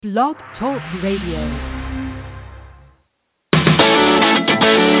Blog Talk Radio.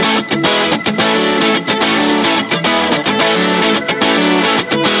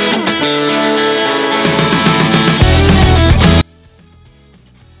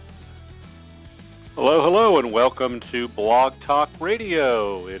 Hello, and welcome to Blog Talk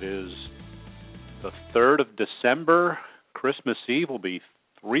Radio. It is the 3rd of December. Christmas Eve will be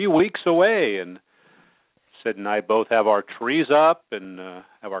 3 weeks away, and Sid and I both have our trees up and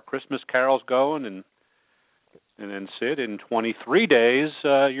have our Christmas carols going, and then Sid, in 23 days,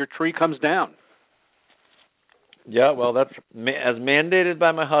 your tree comes down. Yeah, well, that's as mandated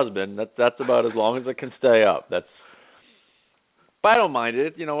by my husband. That's about as long as it can stay up. But I don't mind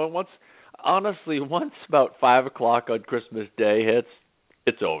it. You know, once about 5 o'clock on Christmas Day hits,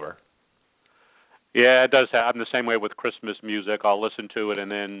 it's over. Yeah, it does. I'm the same way with Christmas music. I'll listen to it,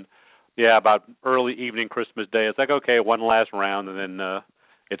 and then, about early evening Christmas Day, it's like, okay, one last round, and then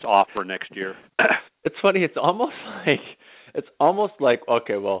it's off for next year. It's funny. It's almost like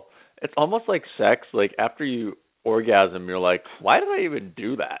okay, well, it's almost like sex. Like after you orgasm, you're like, why did I even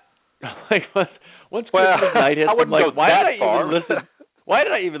do that? Like once Christmas night hits, I'm like, why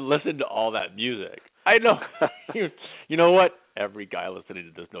did I even listen to all that music? I know. You know what? Every guy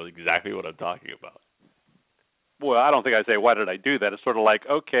listening to this knows exactly what I'm talking about. Well, I don't think I say, why did I do that? It's sort of like,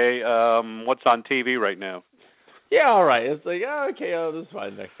 okay, what's on TV right now? Yeah, all right. It's like, okay, this is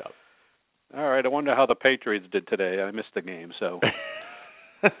fine. Next up. All right, I wonder how the Patriots did today. I missed the game, so.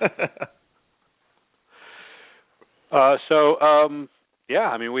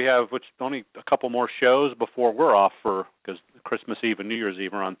 We have only a couple more shows before we're off because Christmas Eve and New Year's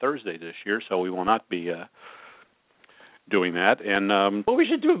Eve are on Thursday this year, so we will not be doing that. And we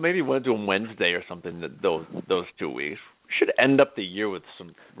should do it. Maybe we'll do them Wednesday or something. Those 2 weeks. We should end up the year with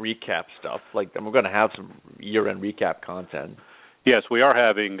some recap stuff. And we're going to have some year-end recap content. Yes, we are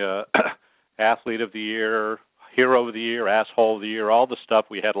having Athlete of the Year, Hero of the Year, Asshole of the Year, all the stuff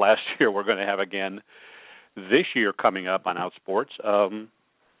we had last year. We're going to have again this year coming up on Outsports.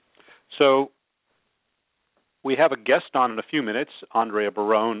 So we have a guest on in a few minutes, Andrea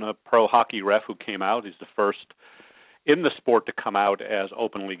Barone, a pro hockey ref who came out. He's the first in the sport to come out as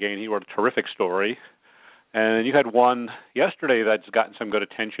openly gay, and he wrote a terrific story. And you had one yesterday that's gotten some good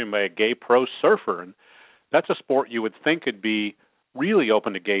attention by a gay pro surfer, and that's a sport you would think would be really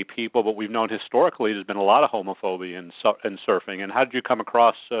open to gay people, but we've known historically there's been a lot of homophobia in surfing. And how did you come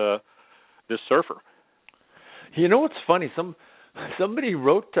across this surfer? You know what's funny? Somebody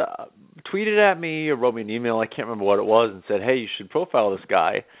tweeted at me or wrote me an email, I can't remember what it was, and said, hey, you should profile this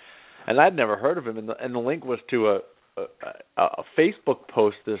guy. And I'd never heard of him, and the link was to a Facebook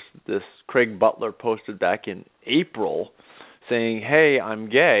post this Craig Butler posted back in April saying, hey, I'm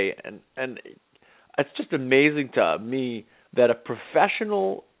gay. And it's just amazing to me that a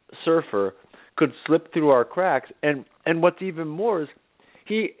professional surfer could slip through our cracks. And what's even more is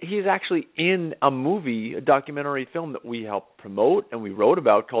he's actually in a documentary film that we helped promote and we wrote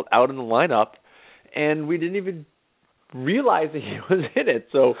about called Out in the Lineup, and we didn't even realize that he was in it.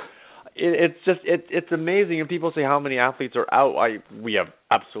 So it's amazing. And people say how many athletes are out. We have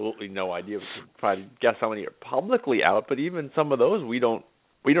absolutely no idea. We can try to guess how many are publicly out, but even some of those we don't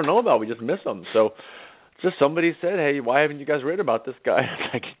know about. We just miss them. So just somebody said, hey, why haven't you guys written about this guy?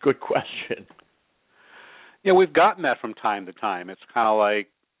 It's like a good question. Yeah, we've gotten that from time to time. It's kind of like,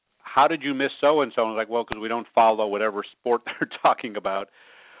 how did you miss so-and-so? And it's like, well, because we don't follow whatever sport they're talking about.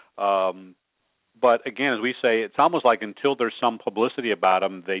 But again, as we say, it's almost like until there's some publicity about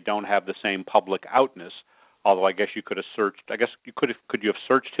them, they don't have the same public outness. Although I guess you could have searched. I guess could you have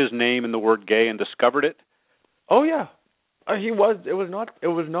searched his name in the word gay and discovered it? Oh yeah, he was. It was not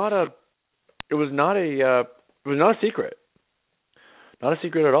a secret. Not a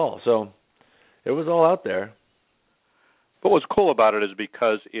secret at all. So it was all out there. But what's cool about it is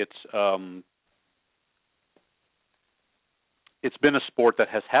because it's been a sport that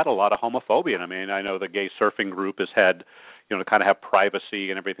has had a lot of homophobia. I mean, I know the gay surfing group has had, to kind of have privacy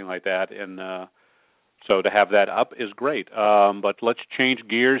and everything like that. And so to have that up is great. But let's change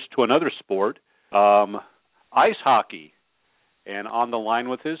gears to another sport, ice hockey. And on the line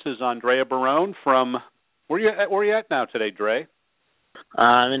with us is Andrea Barone from, where are you at now today, Dre?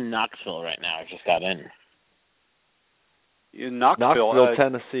 I'm in Knoxville right now. I just got in. In Knoxville,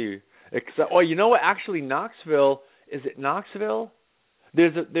 Tennessee. You know what? Actually, Knoxville. Is it Knoxville?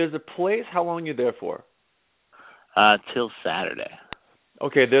 There's a place. How long are you there for? Till Saturday.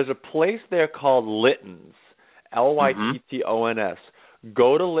 Okay, there's a place there called Litton's, Lyttons.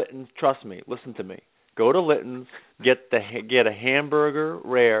 Go to Litton's. Trust me. Listen to me. Go to Litton's. Get a hamburger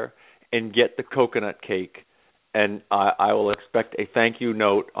rare and get the coconut cake. and I will expect a thank you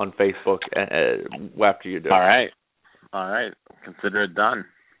note on Facebook after you do. All right. Consider it done.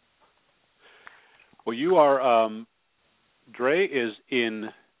 Well, you are. Dre is in,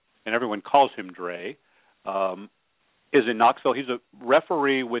 and everyone calls him Dre. Is in Knoxville. He's a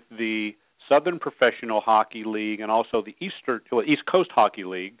referee with the Southern Professional Hockey League and also the East Coast Hockey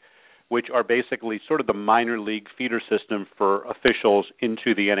League, which are basically sort of the minor league feeder system for officials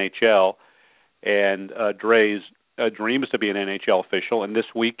into the NHL. And Dre's dream is to be an NHL official. And this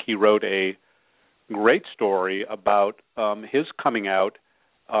week he wrote a great story about his coming out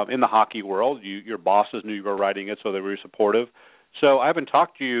in the hockey world. Your bosses knew you were writing it, so they were supportive. So I haven't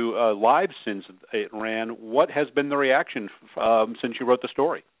talked to you live since it ran. What has been the reaction since you wrote the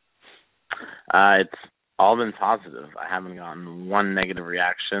story? It's all been positive. I haven't gotten one negative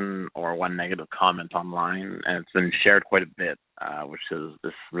reaction or one negative comment online, and it's been shared quite a bit, which is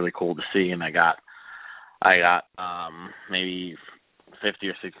really cool to see. And I got maybe 50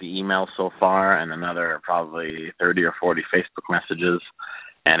 or 60 emails so far, and another probably 30 or 40 Facebook messages,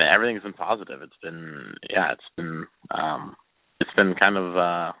 and everything's been positive. It's been kind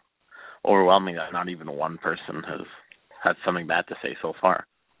of overwhelming that not even one person has had something bad to say so far.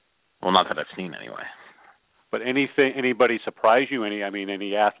 Well, not that I've seen anyway. But anybody surprise you? Any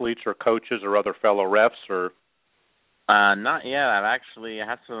athletes or coaches or other fellow refs or? Not yet. I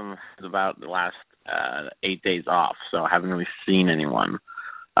had about the last 8 days off, so I haven't really seen anyone.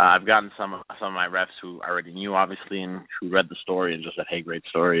 I've gotten some of my refs who already knew, obviously, and who read the story and just said, "Hey, great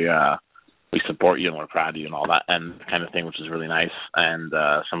story. We support you and we're proud of you," and all that and kind of thing, which is really nice. And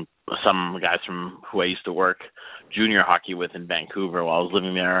some guys from who I used to work junior hockey with in Vancouver while I was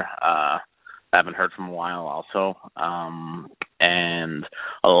living there, I haven't heard from a while also. And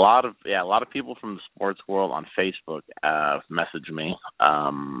a lot of people from the sports world on Facebook messaged me.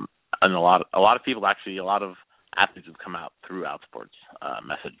 And a lot of people, actually, a lot of athletes who've come out through Outsports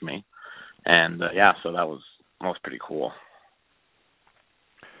messaged me. And so that was pretty cool.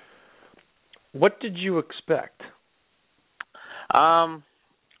 What did you expect?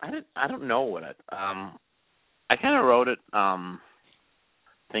 I don't know what I kind of wrote it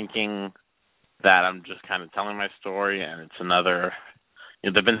thinking that I'm just kind of telling my story, and it's another.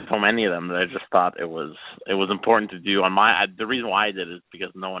 There've been so many of them that I just thought it was important to do. The reason why I did it is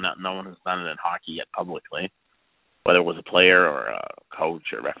because no one has done it in hockey yet publicly, whether it was a player or a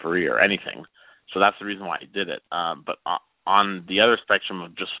coach or referee or anything. So that's the reason why I did it. But on the other spectrum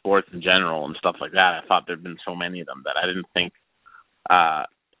of just sports in general and stuff like that, I thought there'd been so many of them that I didn't think. I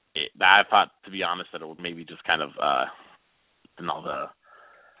thought, to be honest, that it would maybe just kind of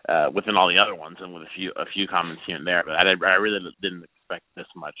within all the other ones and with a few comments here and there, but I really didn't expect this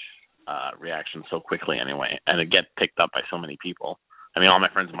much reaction so quickly anyway, and to get picked up by so many people. All my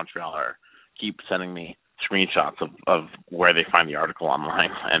friends in Montreal keep sending me screenshots of where they find the article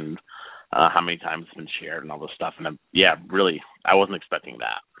online and how many times it's been shared and all this stuff. And I wasn't expecting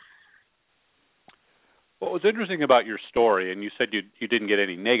that. What was interesting about your story, and you said you didn't get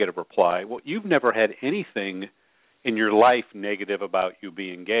any negative reply. Well, you've never had anything in your life negative about you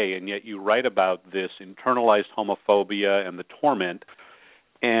being gay, and yet you write about this internalized homophobia and the torment.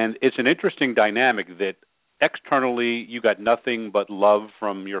 And it's an interesting dynamic that externally you got nothing but love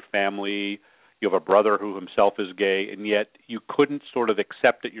from your family. You have a brother who himself is gay, and yet you couldn't sort of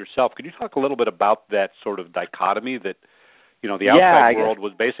accept it yourself. Could you talk a little bit about that sort of dichotomy that, the outside world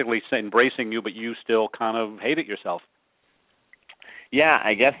was basically embracing you, but you still kind of hate it yourself? Yeah,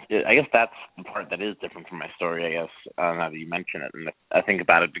 I guess that's the part that is different from my story, I guess, now that you mention it. And I think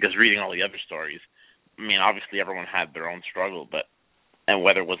about it, because reading all the other stories, obviously everyone had their own struggle, and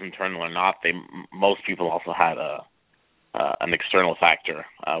whether it was internal or not, most people also had an external factor,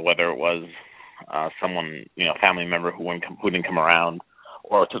 whether it was someone, family member who didn't come around,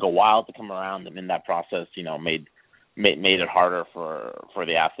 or it took a while to come around, and in that process, made it harder for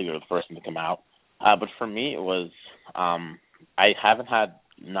the athlete or the person to come out. But for me, it was I haven't had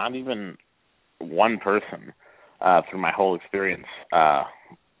not even one person through my whole experience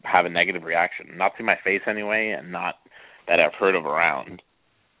have a negative reaction, not to my face anyway, and not that I've heard of around.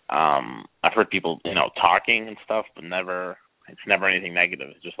 I've heard people, talking and stuff, but it's never anything negative.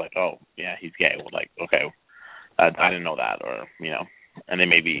 It's just like, oh, yeah, he's gay. Well, like, okay, I didn't know that, or, and they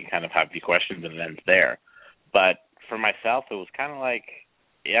maybe kind of have the questions and then it's there. But for myself, it was kind of like,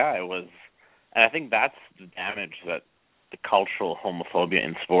 yeah, it was, and I think that's the damage that the cultural homophobia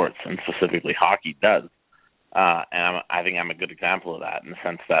in sports, and specifically hockey, does. And I think I'm a good example of that, in the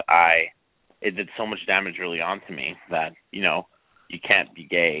sense that it did so much damage early on to me that, you can't be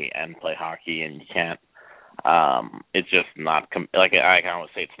gay and play hockey, and you can't, it's just not, like I can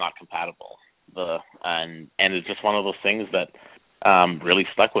always say, it's not compatible. and it's just one of those things that really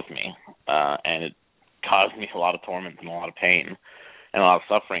stuck with me, and it caused me a lot of torment and a lot of pain and a lot of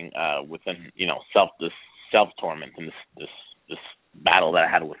suffering within self torment and this battle that I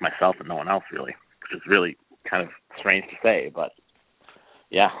had with myself and no one else, really, which is really kind of strange to say, but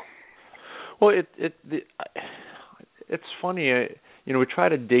yeah. Well, it's funny, we try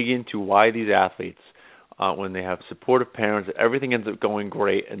to dig into why these athletes, when they have supportive parents, everything ends up going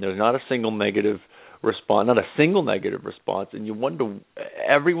great, and there's not a single negative response, and you wonder,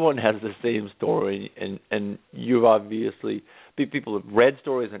 everyone has the same story, and you've obviously, people have read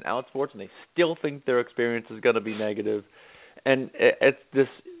stories in Outsports, and they still think their experience is going to be negative, and it's this,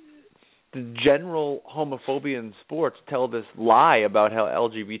 the general homophobia in sports tell this lie about how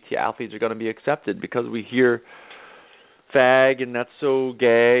LGBT athletes are going to be accepted, because we hear fag and that's so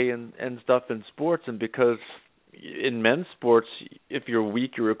gay and stuff in sports, and because in men's sports, if you're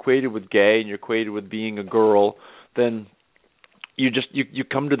weak, you're equated with gay and you're equated with being a girl, then you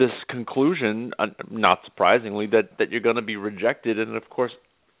come to this conclusion, not surprisingly, that you're going to be rejected. And of course,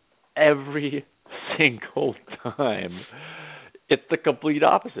 every single time, it's the complete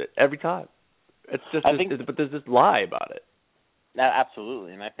opposite. Every time, it's just but there's this lie about it.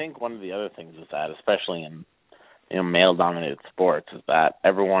 Absolutely, and I think one of the other things is that, especially in male-dominated sports, is that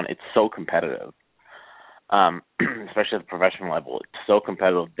it's so competitive, especially at the professional level. It's so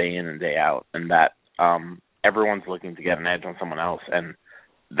competitive day in and day out, and that everyone's looking to get an edge on someone else, and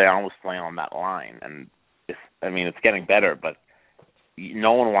they're always playing on that line. And it's getting better, but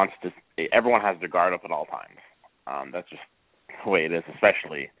no one wants to. Everyone has their guard up at all times. That's just the way it is,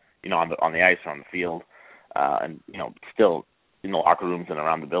 especially on the ice or on the field, and still in the locker rooms and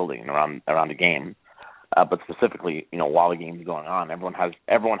around the building and around the game. But specifically, while the game's going on, everyone has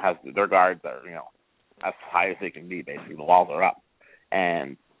their guards are as high as they can be. Basically, the walls are up,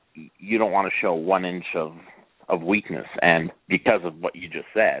 and you don't want to show 1 inch of weakness. And because of what you just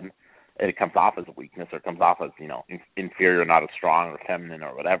said, it comes off as a weakness, or comes off as inferior, not as strong or feminine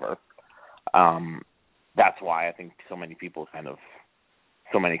or whatever. That's why I think so many closeted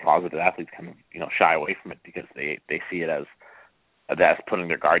athletes kind of shy away from it, because they see it as putting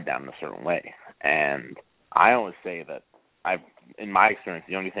their guard down in a certain way. And I always say that in my experience,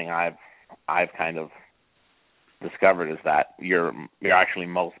 the only thing I've kind of discovered is that you're actually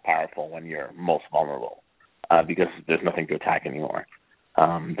most powerful when you're most vulnerable, because there's nothing to attack anymore.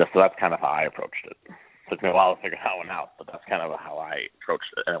 So that's kind of how I approached it. Took me a while to figure that one out, but that's kind of how I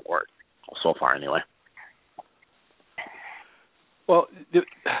approached it, and it worked so far anyway. Well,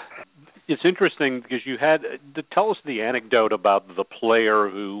 it's interesting because you had to tell us the anecdote about the player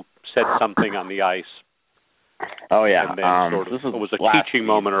who said something on the ice. Oh yeah, and then it was a teaching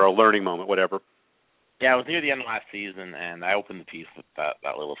moment or a learning moment, whatever. Yeah, it was near the end of last season, and I opened the piece with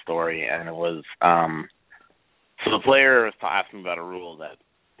that little story, and it was so the player was asking about a rule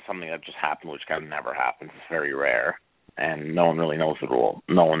something that just happened, which kind of never happens. It's very rare, and no one really knows the rule.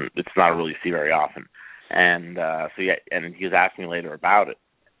 It's not a rule you see very often. And and he was asking me later about it,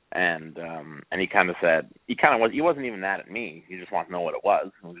 and he kind of said he wasn't even mad at me. He just wanted to know what it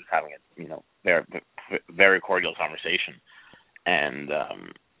was. We were just having a very very cordial conversation, and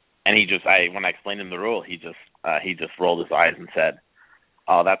when I explained him the rule, he just rolled his eyes and said,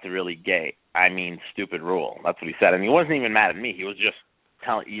 "Oh, that's a really stupid rule." That's what he said, and he wasn't even mad at me. He was just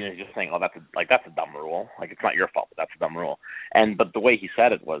just saying, "Oh, that's a dumb rule. Like, it's not your fault, but that's a dumb rule." But the way he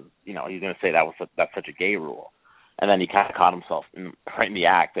said it was, he's going to say that's such a gay rule, and then he kind of caught himself right in the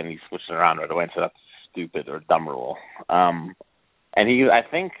act, and he switched it around right away and said that's stupid or dumb rule. And I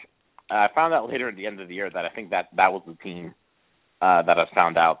think I found out later at the end of the year that I think that was the team that I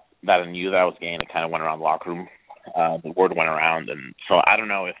found out that I knew that I was gay, and it kind of went around the locker room. The word went around, and so I don't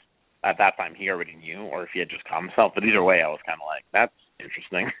know if at that time he already knew or if he had just caught himself. But either way, I was kind of like, that's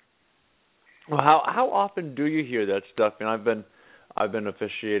interesting. Well, how often do you hear that stuff? And I've been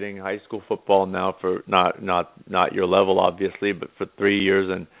officiating high school football now for not your level obviously, but for 3 years,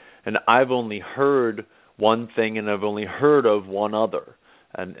 and I've only heard one thing, and I've only heard of one other,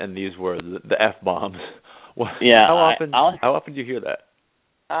 and these were the F-bombs. Yeah. How often do you hear that?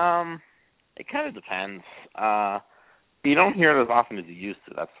 It kind of depends. You don't hear it as often as you used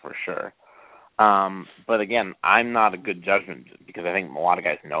to, that's for sure. But again, I'm not a good judgment, because I think a lot of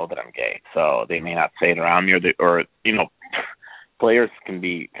guys know that I'm gay, so they may not say it around me, or players can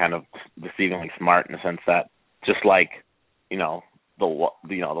be kind of deceivingly smart in the sense that just like the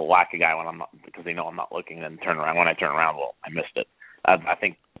whack a guy when I'm not, because they know I'm not looking, and then turn around when I turn around, well, I missed it. I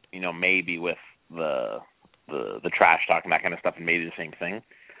think maybe with the trash talk and that kind of stuff, and maybe the same thing.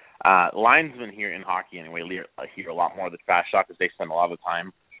 Linesmen here in hockey anyway hear a lot more of the trash talk, because they spend a lot of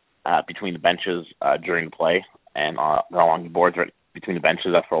time between the benches during the play, and they're along the boards right between the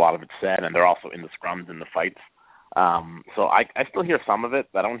benches. That's where a lot of it's said, and they're also in the scrums and the fights. So I still hear some of it,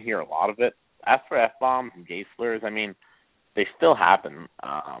 but I don't hear a lot of it. As for F-bombs and gay slurs, I mean, they still happen.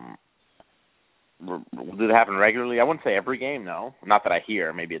 Do they happen regularly? I wouldn't say every game, no. Not that I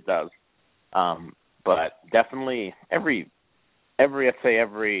hear. Maybe it does. But definitely every 3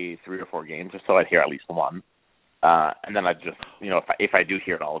 or 4 games or so, I'd hear at least one. And then I just, if I do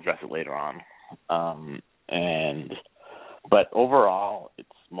hear it, I'll address it later on. But overall, it's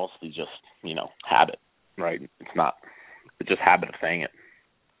mostly just, habit, right? It's just habit of saying it.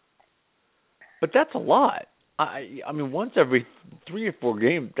 But that's a lot. I mean, once every 3 or 4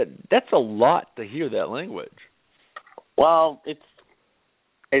 games, that's a lot to hear that language. Well, it's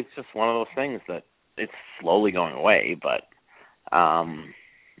just one of those things that it's slowly going away, but and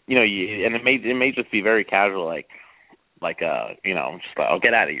it may just be very casual, like just like, "Oh,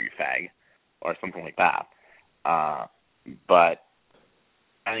 get out of here, you fag," or something like that. But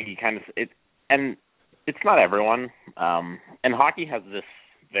I think you kind of and it's not everyone. And hockey has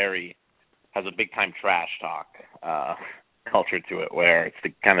a big time trash talk culture to it, where it's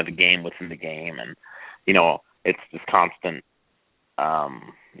the kind of the game within the game, and it's this constant.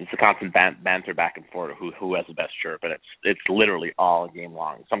 It's a constant banter back and forth who has the best shirt, but it's literally all game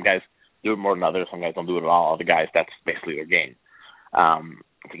long. Some guys do it more than others. Some guys don't do it at all. Other guys, that's basically their game,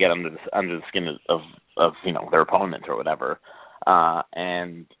 to get under the skin of their opponent or whatever,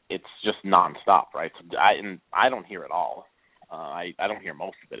 and it's just nonstop, right? So I don't hear it all. I don't hear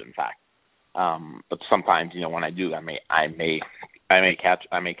most of it, in fact. But sometimes, when I do, I may catch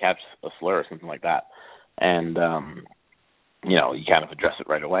a slur or something like that, and you kind of address it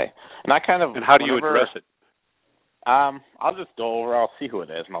right away. And And how do you address it? I'll just go over. I'll see who it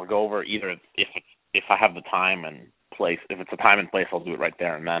is, and I'll go over either if I have the time and place. If it's a time and place, I'll do it right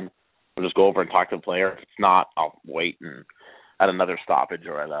there and then. I'll just go over and talk to the player. If it's not, I'll wait and at another stoppage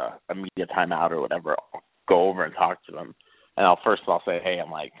or at a media timeout or whatever. I'll go over and talk to them, and I'll say, hey,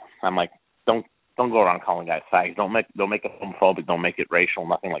 I'm like, don't go around calling guys fags. Don't make it homophobic. Don't make it racial.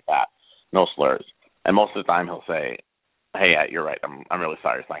 Nothing like that. No slurs. And most of the time, he'll say, hey, you're right. I'm really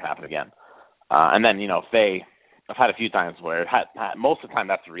sorry. It's not gonna happen again. And then I've had a few times where most of the time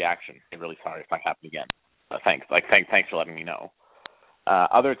that's the reaction. I'm really sorry. It's not happening again. Thanks. Thanks for letting me know.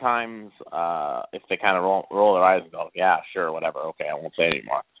 Other times, if they kind of roll their eyes and go, yeah, sure, whatever, okay, I won't say it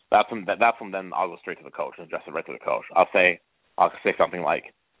anymore. That's when then I'll go straight to the coach and address it right to the coach. I'll say something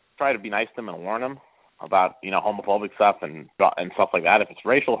like, try to be nice to them and warn them about homophobic stuff and stuff like that. If it's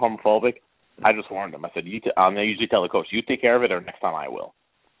racial homophobic, I just warned them. I said, I usually tell the coach, you take care of it, or next time I will.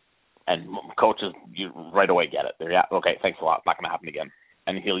 And coaches right away get it. They're, yeah, okay, thanks a lot. Not going to happen again.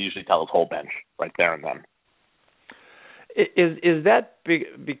 And he'll usually tell his whole bench right there and then. Is that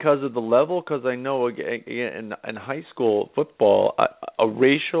because of the level? Because I know in high school football, a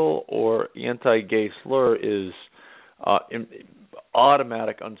racial or anti-gay slur is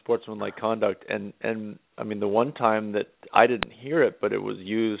automatic unsportsmanlike conduct. And I mean, the one time that I didn't hear it, but it was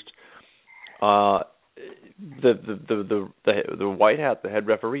used. The white hat, the head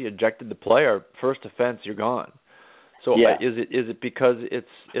referee, ejected the player. First offense, you're gone. So yeah. Is it because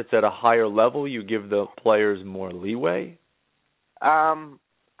it's at a higher level, you give the players more leeway?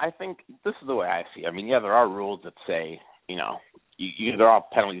 I think this is the way I see it. I mean, yeah, there are rules that say, there are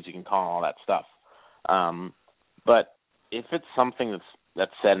penalties you can call and all that stuff. But if it's something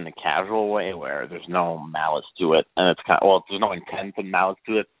that's said in a casual way where there's no malice to it, and it's there's no intent and malice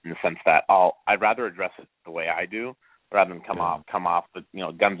to it, in the sense that I'd rather address it the way I do rather than come off with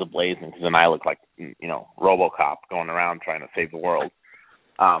guns ablazing, because then I look like RoboCop going around trying to save the world.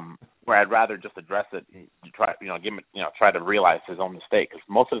 Where I'd rather just address it and try try to realize his own mistake, because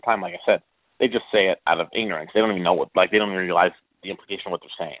most of the time, like I said, they just say it out of ignorance. They don't even know they don't even realize the implication of what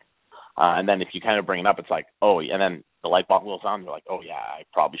they're saying. And then if you kind of bring it up, it's like, and then the light bulb goes on. You're like, oh yeah, I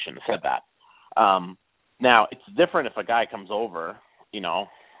probably shouldn't have said that. Now it's different if a guy comes over,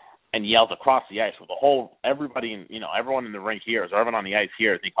 and yells across the ice with everybody, everyone in the rink hears, or everyone on the ice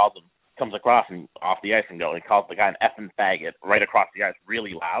hears. He comes across and off the ice and calls the guy an effing faggot right across the ice,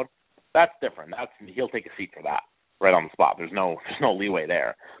 really loud. That's different. He'll take a seat for that right on the spot. There's no leeway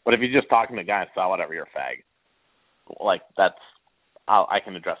there. But if you're just talking to a guy and say, whatever, you're a fag, like I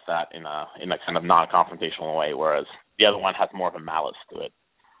can address that in a kind of non-confrontational way, whereas the other one has more of a malice to it.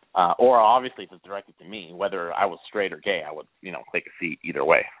 Or obviously, if it's directed to me, whether I was straight or gay, I would take a seat either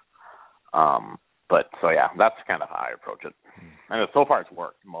way. But so yeah, that's kind of how I approach it. And so far, it's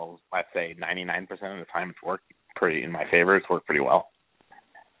worked. I'd say 99% of the time, it's worked pretty in my favor. It's worked pretty well.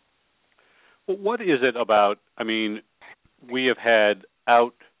 Well, what is it about? I mean, we have had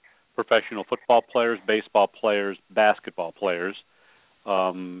out professional football players, baseball players, basketball players.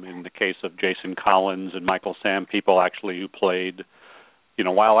 In the case of Jason Collins and Michael Sam, people actually who played,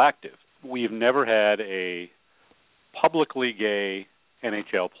 while active. We've never had a publicly gay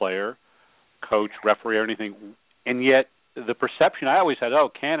NHL player, coach, referee, or anything, and yet the perception I always had,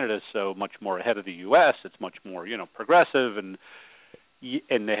 Canada's so much more ahead of the U.S., it's much more, progressive, and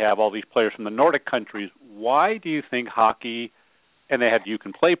they have all these players from the Nordic countries. Why do you think hockey, and they have You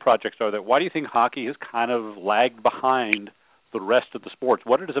Can Play projects, why do you think hockey has kind of lagged behind the rest of the sports?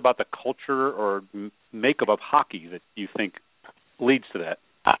 What is it about the culture or makeup of hockey that you think leads to that?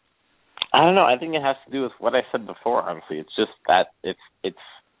 I don't know. I think it has to do with what I said before. Honestly, it's just that it's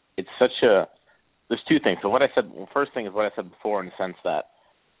such a. There's two things. So what I said. Well, first thing is what I said before, in the sense that,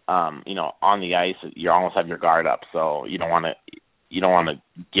 on the ice you almost have your guard up, so you don't want to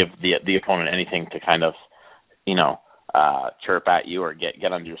give the opponent anything to kind of, chirp at you or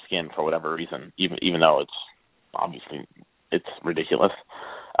get under your skin for whatever reason, even though it's ridiculous.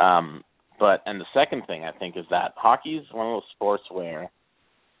 And the second thing I think is that hockey is one of those sports where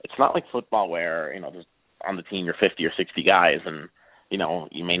it's not like football where, there's on the team you're 50 or 60 guys and,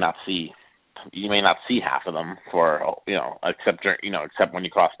 you may not see half of them for, except when you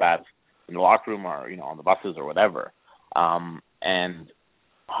cross paths in the locker room or, on the buses or whatever. And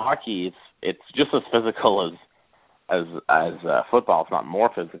hockey, it's just as physical as football, if not more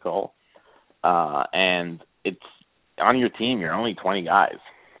physical. And it's on your team, you're only 20 guys.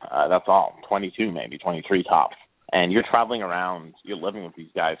 That's all, 22 maybe, 23 tops. And you're traveling around, you're living with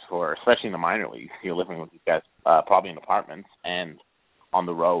these guys especially in the minor leagues, you're living with these guys probably in apartments and on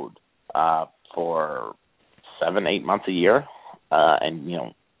the road for 7-8 months a year. And, you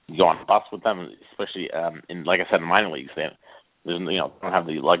go on a bus with them, especially in, like I said, in minor leagues. They don't have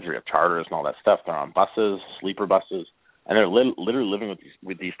the luxury of charters and all that stuff. They're on buses, sleeper buses, and they're literally living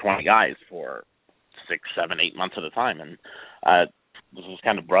with these 20 guys for 6, 7, 8 months at a time. And this is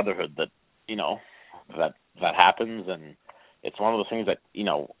kind of brotherhood that, that happens, and it's one of those things that, you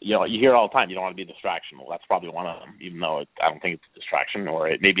hear all the time, you don't want to be a distraction. Well, that's probably one of them, even though I don't think it's a distraction, or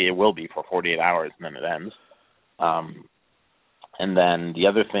maybe it will be for 48 hours and then it ends. And then the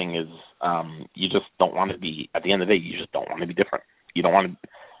other thing is, you just don't want to be, at the end of the day, you just don't want to be different. You don't want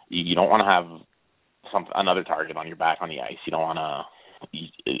to have another target on your back on the ice. You don't want to,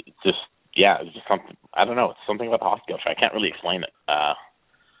 it's just something, I don't know, it's something about the hockey culture. I can't really explain it.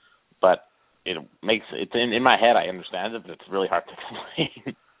 But it makes it's in my head. I understand it, but it's really hard to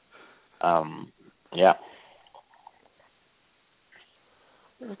explain. Yeah.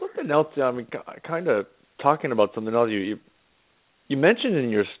 There's something else. Kind of talking about something else. You mentioned in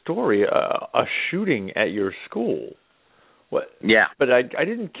your story a shooting at your school. What? Yeah. But I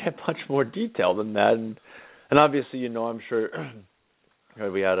didn't get much more detail than that, and obviously, I'm sure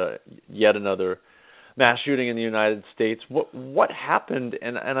we had yet another mass shooting in the United States. What happened?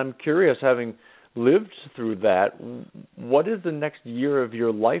 And I'm curious, having lived through that, what is the next year of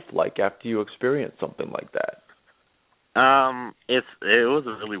your life like after you experience something like that? It was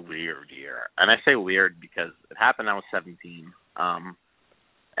a really weird year, and I say weird because it happened. I was 17,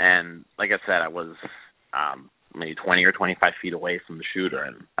 and like I said, I was maybe 20 or 25 feet away from the shooter,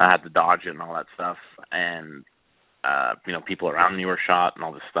 and I had to dodge it and all that stuff, and people around me were shot and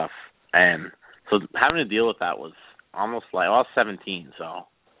all this stuff, and so having to deal with that was almost like, I was 17, so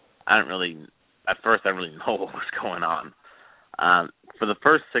at first I didn't really know what was going on. For the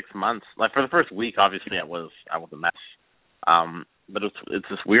first 6 months, for the first week, obviously I was a mess. But it's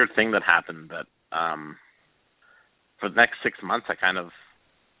this weird thing that happened that for the next 6 months I kind of,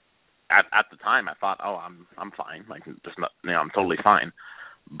 at the time I thought, I'm fine, just not, I'm totally fine.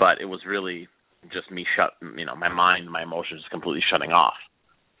 But it was really just me my mind, my emotions completely shutting off.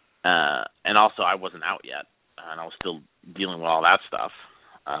 And also I wasn't out yet, and I was still dealing with all that stuff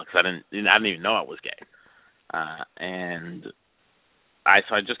because I didn't even know I was gay, and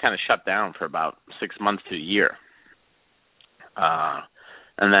so I just kind of shut down for about 6 months to a year,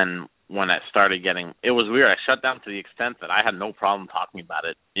 and then when I started it was weird. I shut down to the extent that I had no problem talking about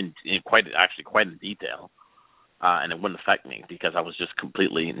it in quite in detail, and it wouldn't affect me because I was just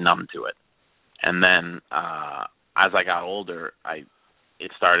completely numb to it. And then as I got older,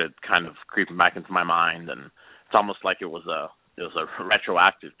 it started kind of creeping back into my mind, and it's almost like it was a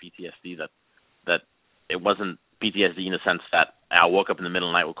retroactive PTSD that it wasn't PTSD in the sense that I woke up in the middle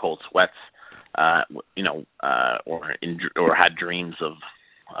of the night with cold sweats, or had dreams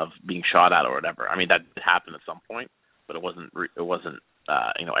of being shot at or whatever. I mean, that did happen at some point, but it wasn't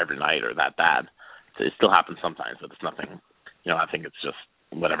every night or that bad. So it still happens sometimes, but it's nothing. I think it's just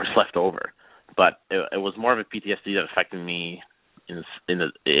whatever's left over. But it was more of a PTSD that affected me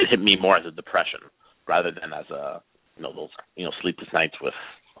it hit me more as a depression rather than as a those sleepless nights with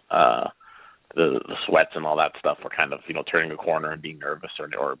the sweats and all that stuff were kind of turning a corner and being nervous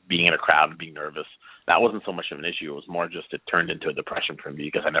or being in a crowd and being nervous. That wasn't so much of an issue. It was more just it turned into a depression for me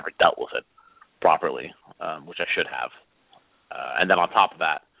because I never dealt with it properly, which I should have. And then on top of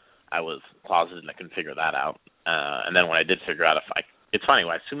that, I was closeted and I couldn't figure that out. And then when I did figure out, it's funny,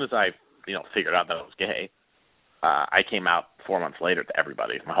 as soon as I figured out that I was gay, I came out 4 months later to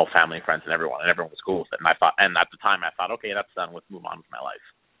everybody, my whole family and friends and everyone was cool with it. And at the time I thought, okay, that's done. Let's move on with my life.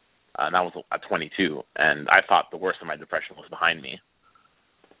 And that was at 22, and I thought the worst of my depression was behind me.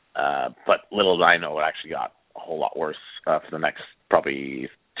 But little did I know, it actually got a whole lot worse for the next probably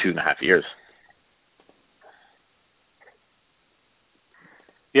 2.5 years.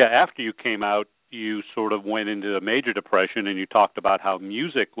 Yeah, after you came out, you sort of went into a major depression, and you talked about how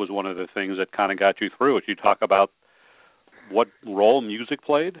music was one of the things that kind of got you through it. You talk about what role music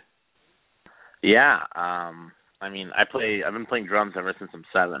played? Yeah, I've been playing drums ever since I'm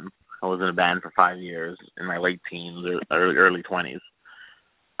 7. I was in a band for 5 years in my late teens or early 20s.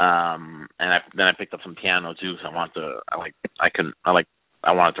 And then I picked up some piano too, so I wanted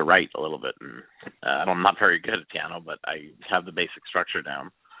to write a little bit, and I'm not very good at piano, but I have the basic structure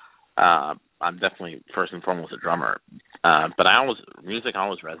down. I'm definitely first and foremost a drummer, but music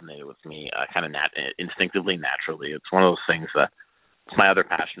always resonated with me, kind of instinctively, naturally. It's one of those things that it's my other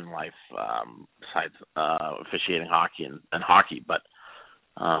passion in life, besides officiating hockey and hockey. But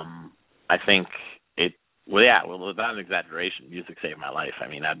I think without an exaggeration, music saved my life. I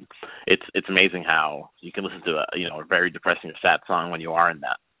mean, it's amazing how you can listen to a very depressing or sad song when you are in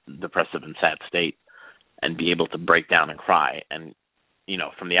that depressive and sad state, and be able to break down and cry. And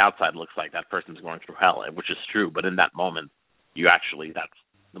from the outside, it looks like that person's going through hell, which is true. But in that moment, that's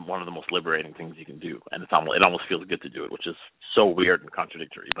one of the most liberating things you can do, and it almost feels good to do it, which is so weird and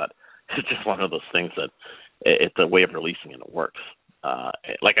contradictory. But it's just one of those things that it's a way of releasing, and it works.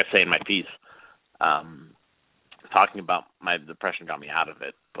 Like I say in my piece, talking about my depression got me out of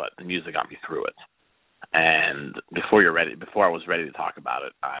it, but the music got me through it. And before I was ready to talk about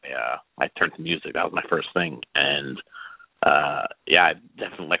it, I turned to music. That was my first thing, and I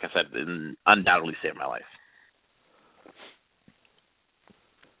definitely, like I said, it undoubtedly saved my life.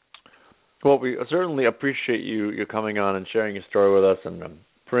 Well, we certainly appreciate you coming on and sharing your story with us and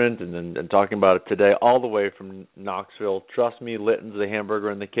print and talking about it today, all the way from Knoxville. Trust me, Litton's the hamburger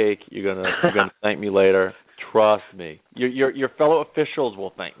and the cake. You're gonna thank me later. Trust me. Your fellow officials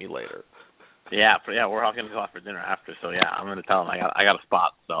will thank me later. Yeah, we're all gonna go out for dinner after. So yeah, I'm gonna tell them I got a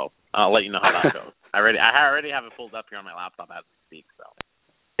spot. So I'll let you know how that goes. I already have it pulled up here on my laptop as we speak. So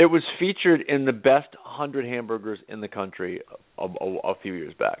it was featured in the best 100 hamburgers in the country a few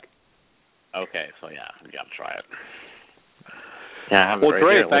years back. Okay, so yeah, we got to try it. Yeah, well,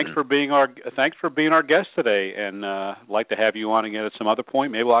 great. Thanks for being our guest today, and I'd like to have you on again at some other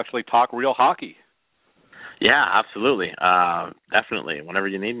point. Maybe we'll actually talk real hockey. Yeah, absolutely, definitely. Whenever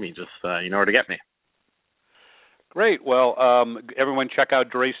you need me, just you know where to get me. Great. Well, everyone, check out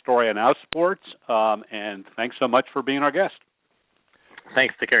Dre's story on Outsports, and thanks so much for being our guest.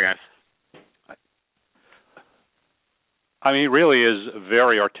 Thanks. Take care, guys. I mean, he really is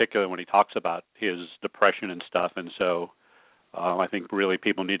very articulate when he talks about his depression and stuff, and so I think really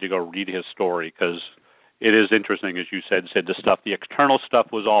people need to go read his story, because it is interesting, as you said the external stuff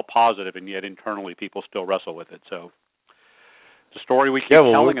was all positive, and yet internally people still wrestle with it. So it's a story we keep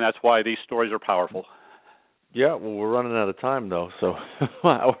telling, and that's why these stories are powerful. Yeah, well, we're running out of time, though, so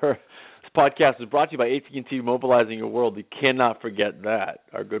this podcast is brought to you by AT&T, mobilizing your world. You cannot forget that,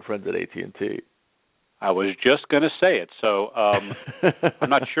 our good friends at AT&T. I was just going to say it. So I'm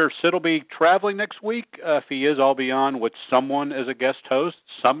not sure if Sid will be traveling next week. If he is, I'll be on with someone as a guest host,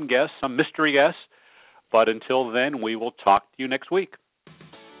 some mystery guest. But until then, we will talk to you next week.